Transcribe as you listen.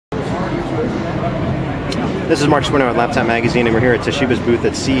This is Mark Spurnow at Laptop Magazine, and we're here at Toshiba's booth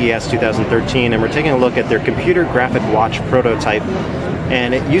at CES 2013, and we're taking a look at their computer graphic watch prototype.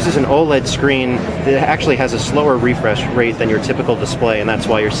 And it uses an OLED screen that actually has a slower refresh rate than your typical display, and that's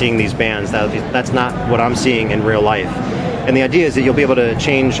why you're seeing these bands. That's not what I'm seeing in real life. And the idea is that you'll be able to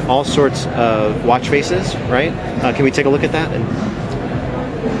change all sorts of watch faces, right? Can we take a look at that?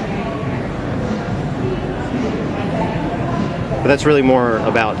 But that's really more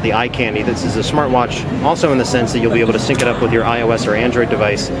about the eye candy. This is a smartwatch also in the sense that you'll be able to sync it up with your iOS or Android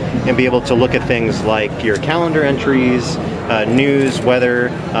device and be able to look at things like your calendar entries, news, weather,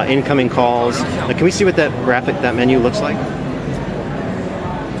 incoming calls. Now, can we see what that menu looks like?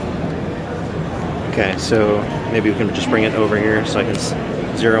 Okay, so maybe we can just bring it over here so I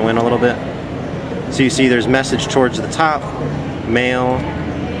can zero in a little bit. So you see there's message towards the top, mail,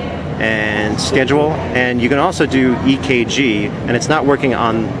 and schedule, and you can also do EKG, and it's not working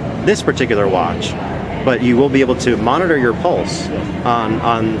on this particular watch, but you will be able to monitor your pulse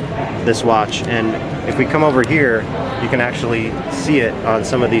on this watch. And if we come over here, you can actually see it on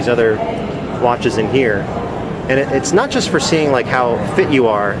some of these other watches in here. And it's not just for seeing like how fit you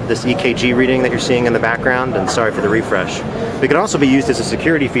are, this EKG reading that you're seeing in the background, and sorry for the refresh. But it can also be used as a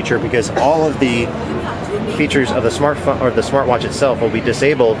security feature because all of the features of the smartphone or the smartwatch itself will be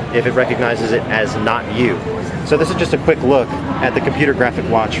disabled if it recognizes it as not you. So this is just a quick look at the computer graphic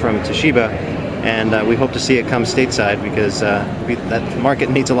watch from Toshiba, and we hope to see it come stateside because that market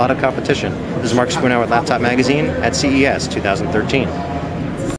needs a lot of competition. This is Mark Spurnow at Laptop Magazine at CES 2013.